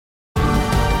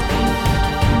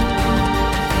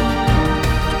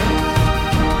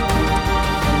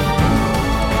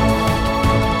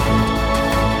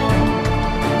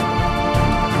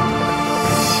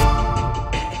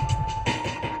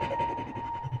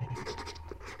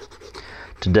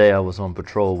Today I was on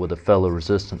patrol with a fellow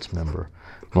resistance member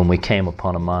when we came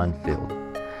upon a minefield.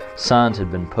 Signs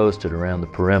had been posted around the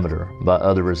perimeter by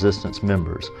other resistance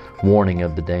members warning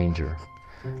of the danger.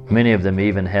 Many of them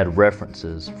even had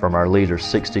references from our leader's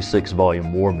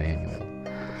 66-volume war manual.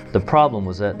 The problem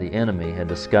was that the enemy had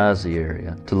disguised the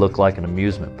area to look like an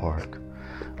amusement park.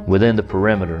 Within the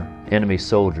perimeter, enemy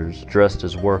soldiers dressed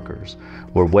as workers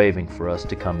were waving for us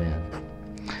to come in.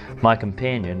 My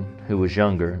companion, who was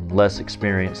younger and less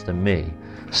experienced than me,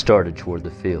 started toward the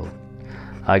field.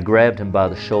 I grabbed him by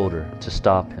the shoulder to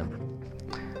stop him.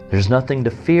 "There's nothing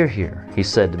to fear here," he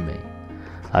said to me.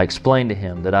 I explained to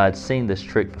him that I had seen this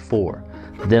trick before.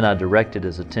 Then I directed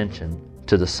his attention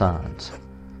to the signs.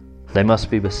 "They must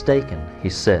be mistaken," he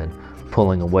said,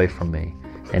 pulling away from me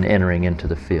and entering into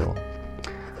the field.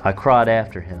 I cried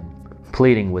after him,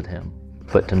 pleading with him,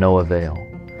 but to no avail.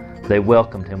 They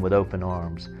welcomed him with open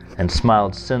arms and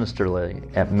smiled sinisterly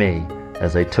at me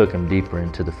as they took him deeper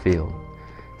into the field.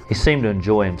 He seemed to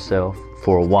enjoy himself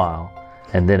for a while,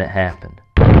 and then it happened.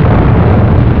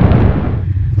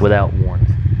 Without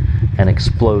warning, an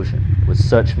explosion with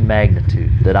such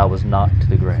magnitude that I was knocked to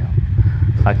the ground.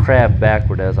 I crabbed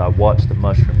backward as I watched the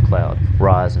mushroom cloud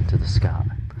rise into the sky.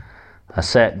 I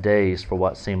sat dazed for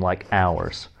what seemed like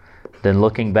hours. Then,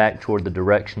 looking back toward the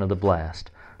direction of the blast,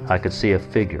 I could see a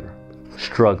figure,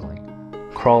 struggling,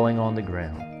 crawling on the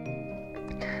ground.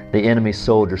 The enemy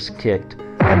soldiers kicked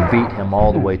and beat him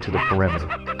all the way to the perimeter,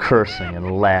 cursing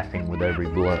and laughing with every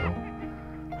blow.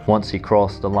 Once he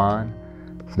crossed the line,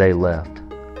 they left.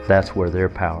 That's where their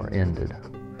power ended.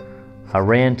 I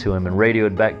ran to him and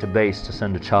radioed back to base to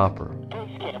send a chopper.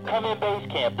 Base camp, come in base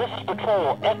camp. This is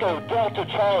patrol. Echo, Delta,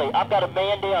 Charlie. I've got a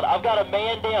man down. I've got a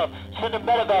man down. Send a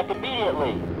medevac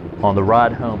immediately. On the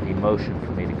ride home, he motioned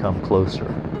for me to come closer.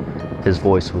 His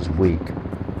voice was weak.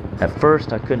 At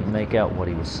first, I couldn't make out what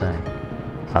he was saying.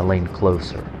 I leaned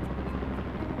closer.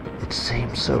 It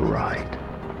seemed so right.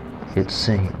 It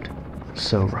seemed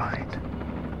so right.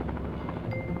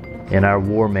 In our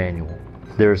war manual,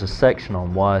 there is a section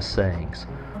on wise sayings.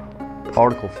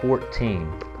 Article 14,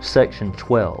 Section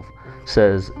 12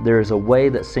 says, "There is a way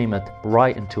that seemeth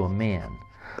right unto a man,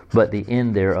 but the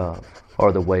end thereof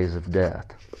are the ways of death."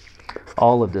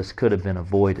 All of this could have been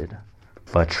avoided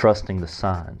by trusting the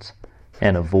signs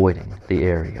and avoiding the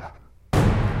area.